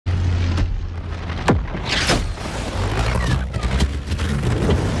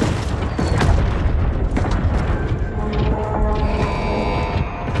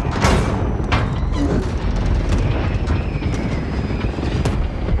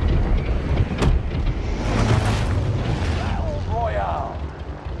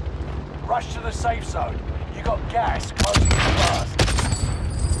zone. You got gas closing in fast.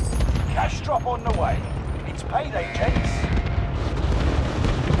 Cash drop on the way. It's payday, gents.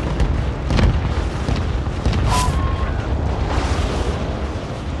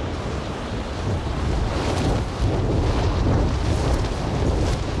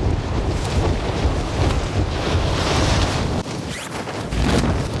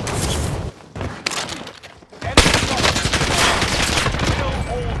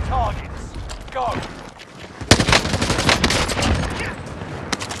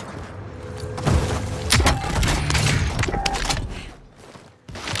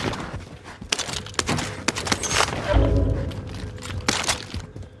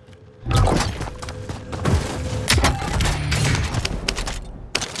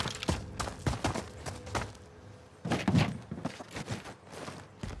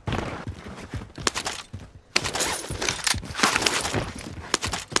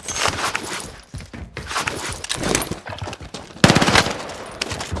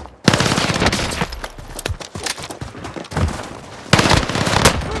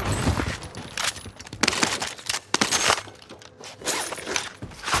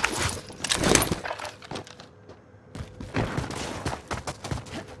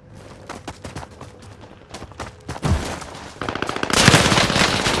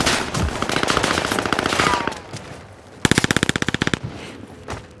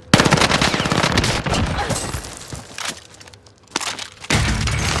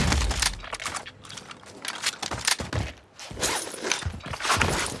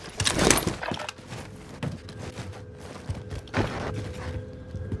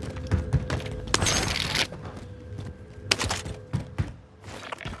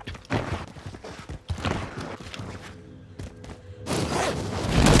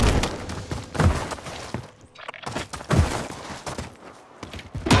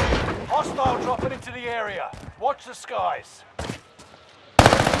 Hostile dropping into the area. Watch the skies.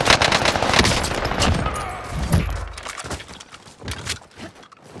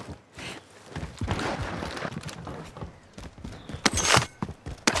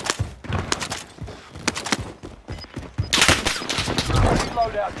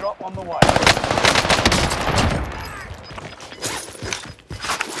 Loadout drop on the way.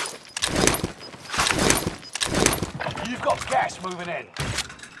 You've got gas moving in.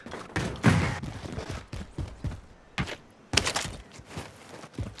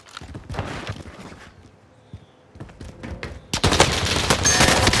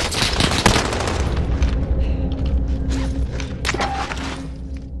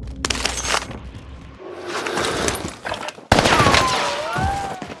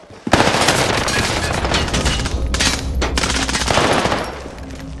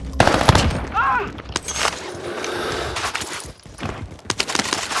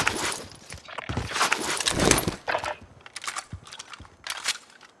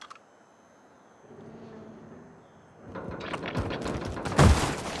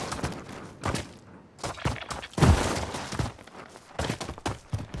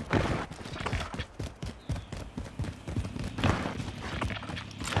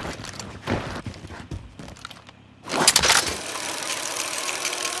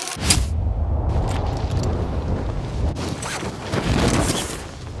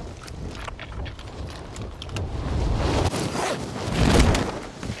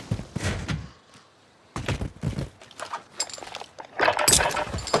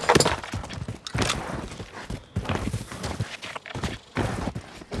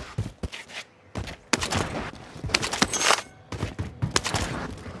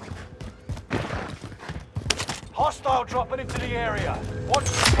 Hostile dropping into the area. Watch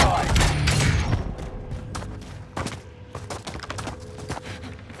the sky.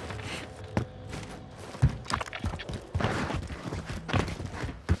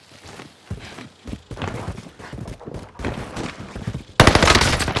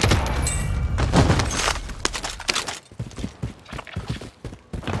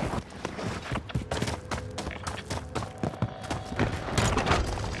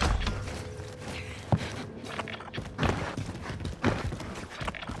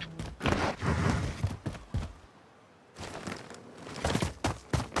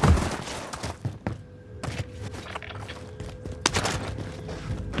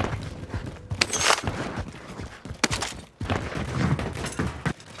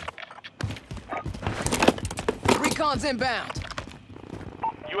 Recon's inbound.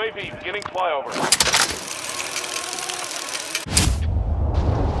 UAV beginning flyover.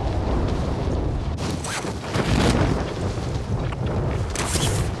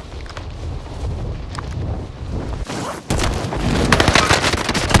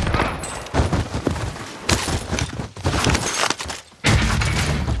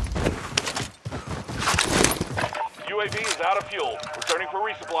 for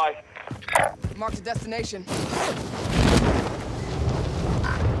resupply. Mark the destination.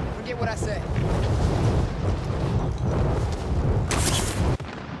 Forget what I said.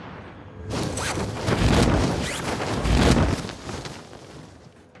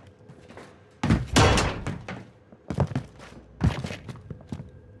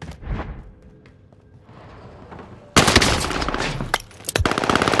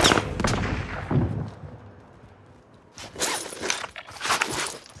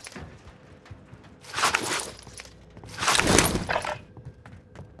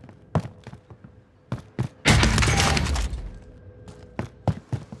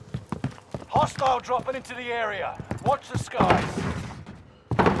 Hostile dropping into the area. Watch the skies.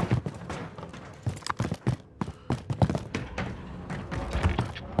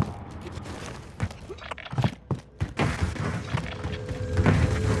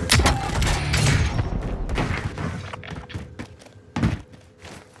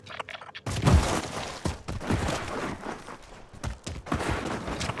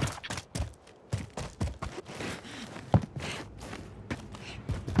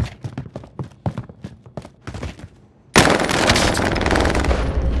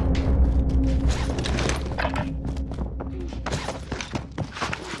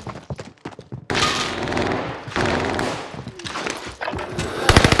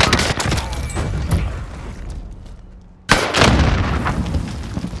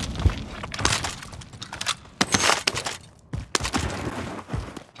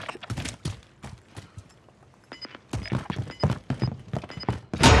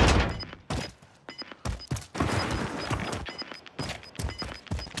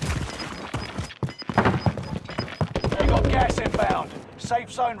 Gas inbound. Safe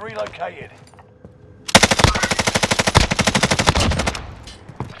zone relocated.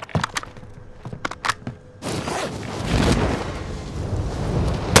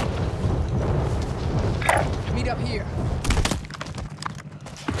 Meet up here.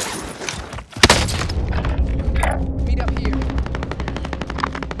 Meet up here.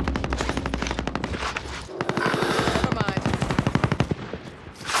 Never mind.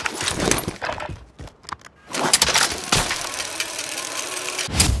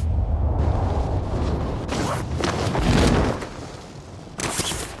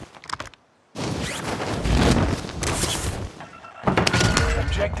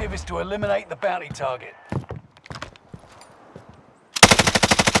 Objective is to eliminate the bounty target.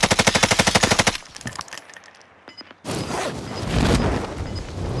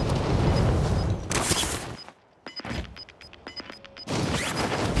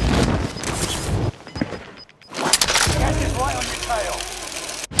 Gas is right on your tail.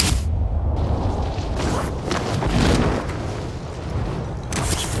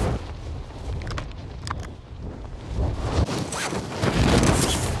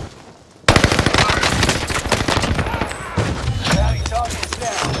 Bounty target is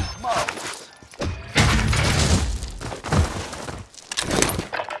down. Marvelous.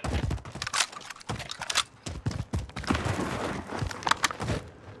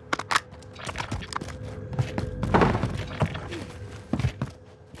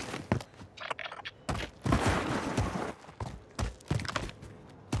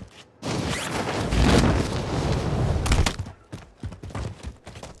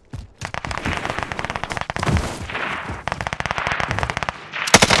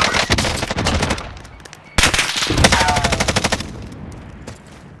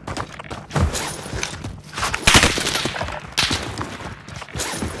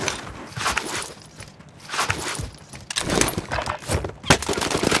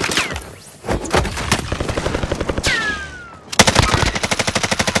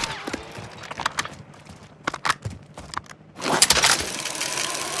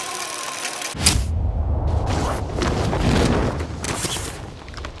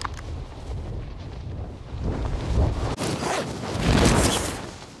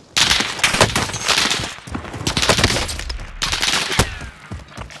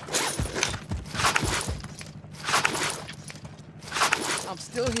 I'm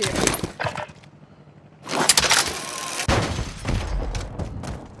still here.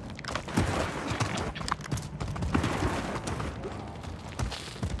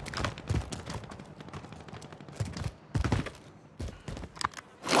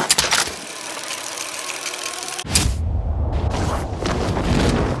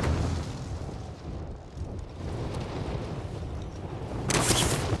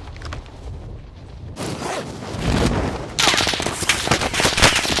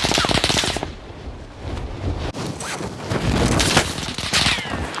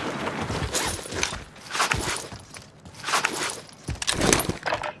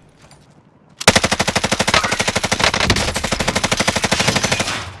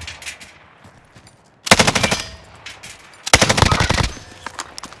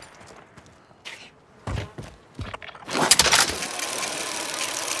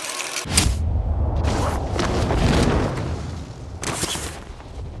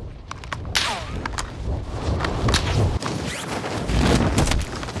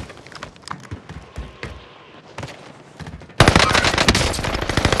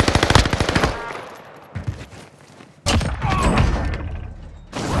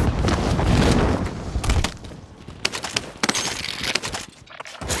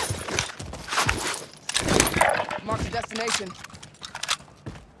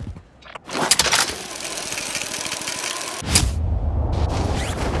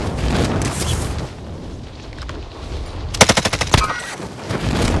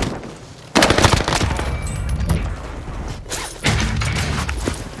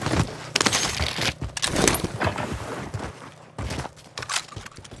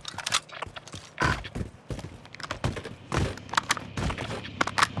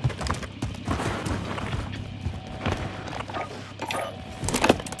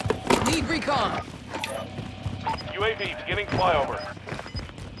 recon. UAV beginning flyover.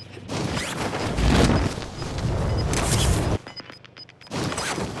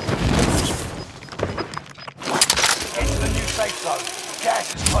 Into the new safe zone.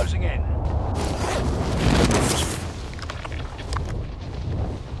 Gas is closing in.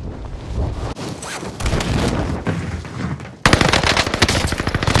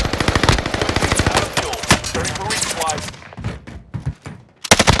 Out of fuel. Ready for resupply.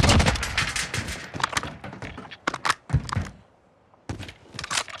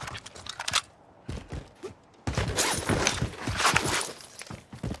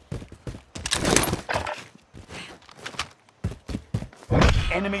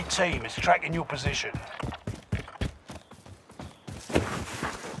 Enemy team is tracking your position.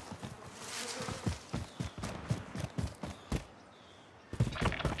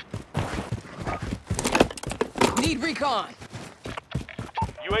 Need recon.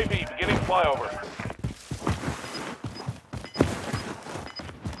 UAV beginning flyover.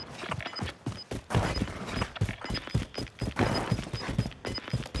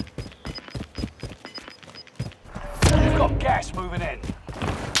 You've got gas moving in.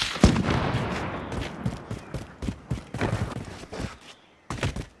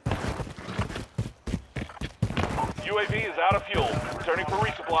 UAV is out of fuel. Returning for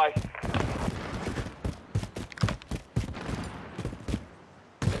resupply.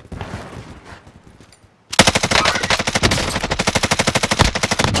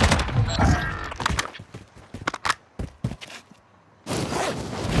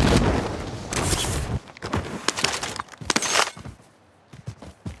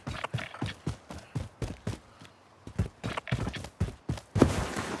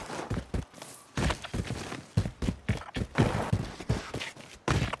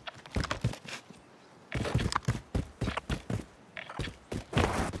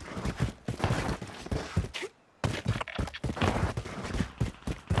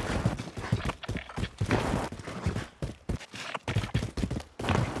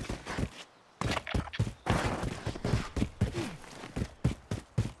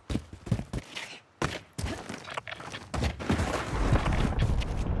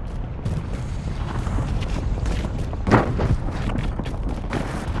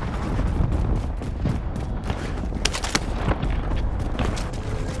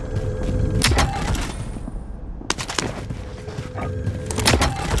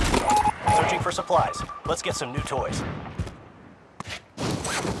 For supplies. Let's get some new toys.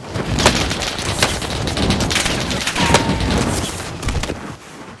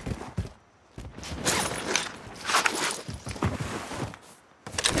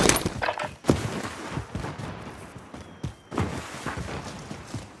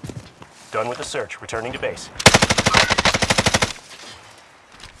 Done with the search. Returning to base.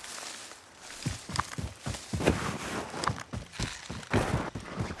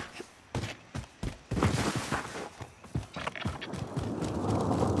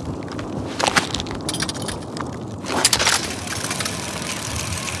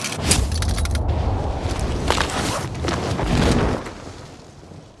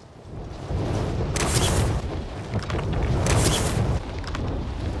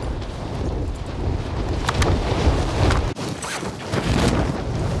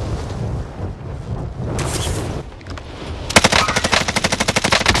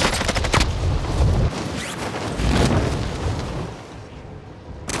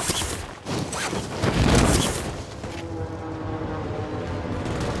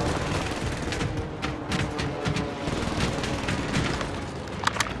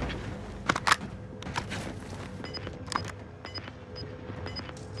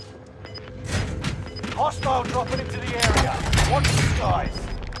 Hostile dropping into the area. Watch the skies.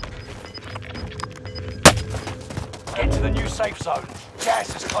 Get to the new safe zone.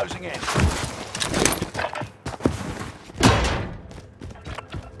 Gas is closing in.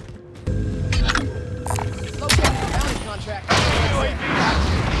 Located bounty contract. UAV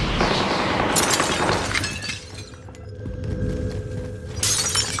active.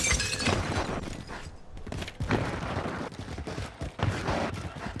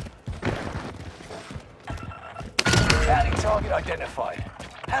 Bounty target identified.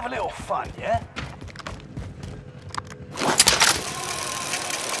 Have a little fun, yeah?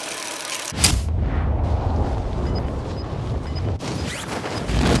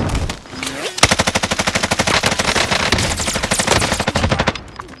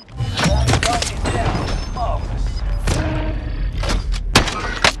 Bounty target down. Marvelous.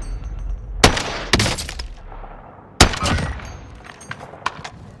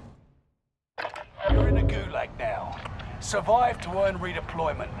 You're in the gulag now. Survive to earn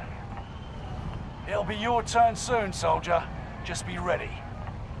redeployment. It'll be your turn soon, soldier. Just be ready.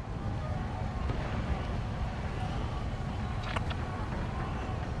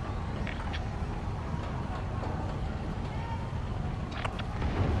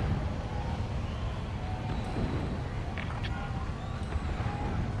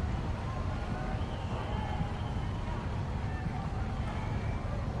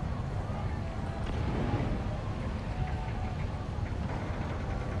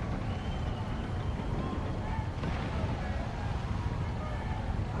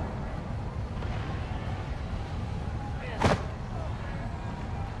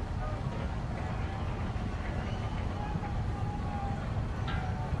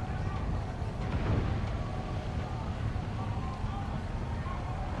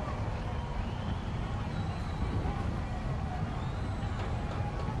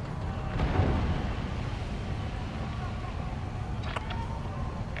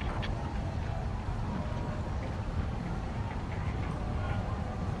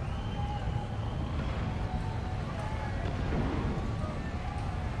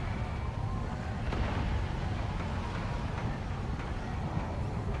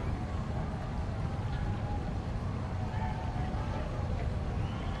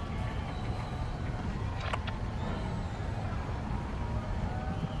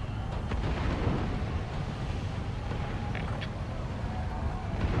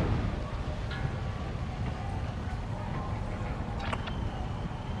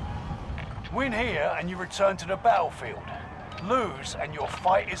 Win here and you return to the battlefield. Lose and your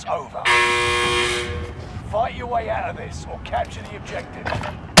fight is over. Fight your way out of this or capture the objective.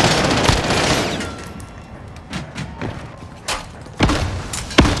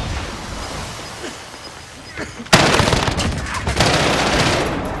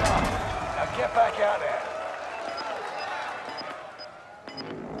 Now get back out there.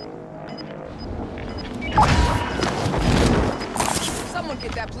 Someone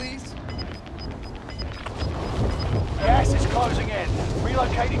get that, please. Gas is closing in.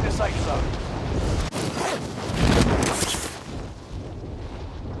 Relocating the safe zone.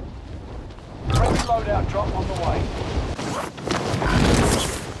 Friendly loadout drop on the way.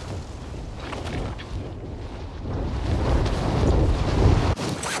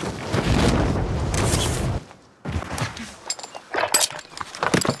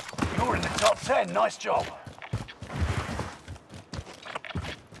 You're in the top 10. Nice job.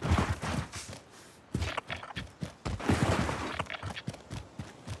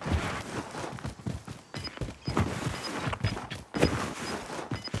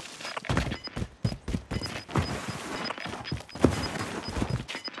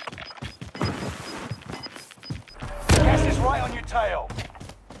 Right on your tail.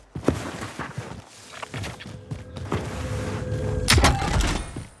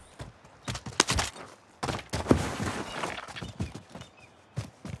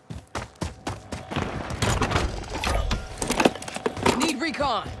 Need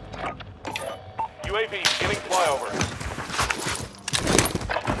recon. UAV beginning flyover.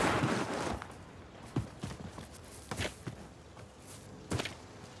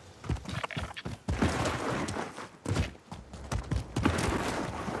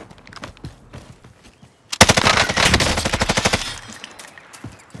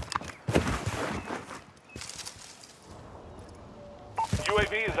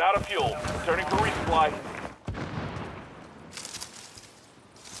 UAV is out of fuel. Returning for resupply.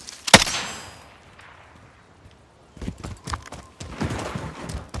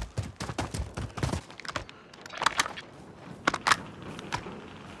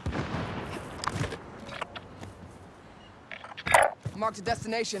 Marked a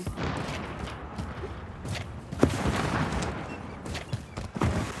destination.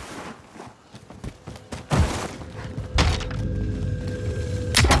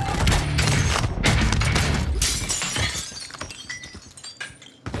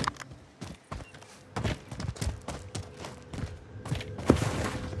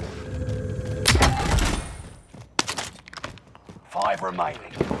 Five remaining.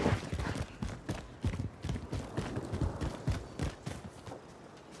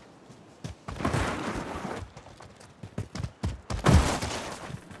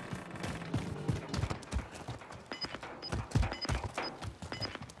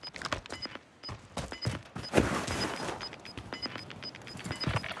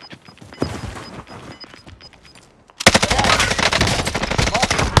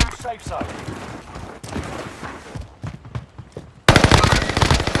 Safe zone.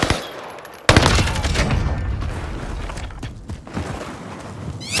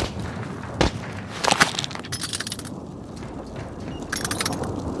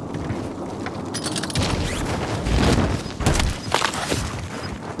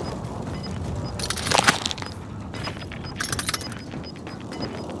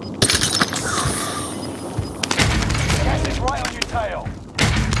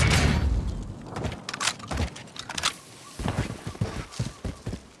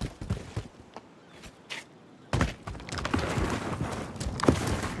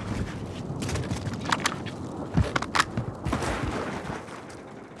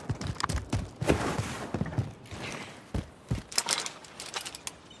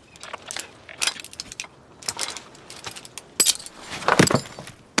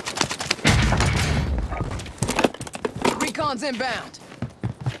 Drones inbound.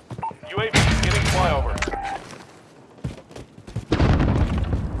 UAV beginning flyover.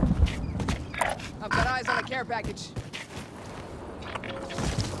 I've got eyes on a care package.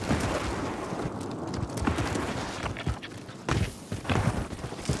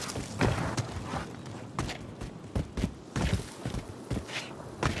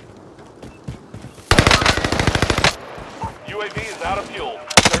 UAV is out of fuel.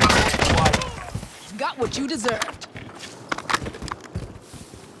 Returning to resupply. Got what you deserved.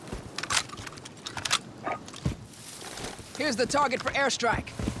 Here's the target for airstrike.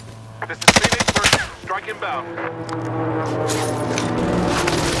 This is Phoenix First. Strike inbound.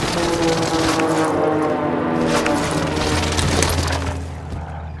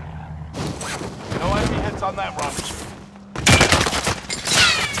 No enemy hits on that run.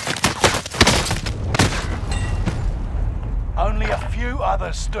 Only a few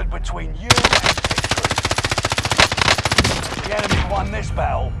others stood between you and victory. The enemy won this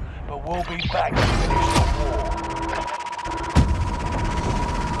battle, but we'll be back to finish the war.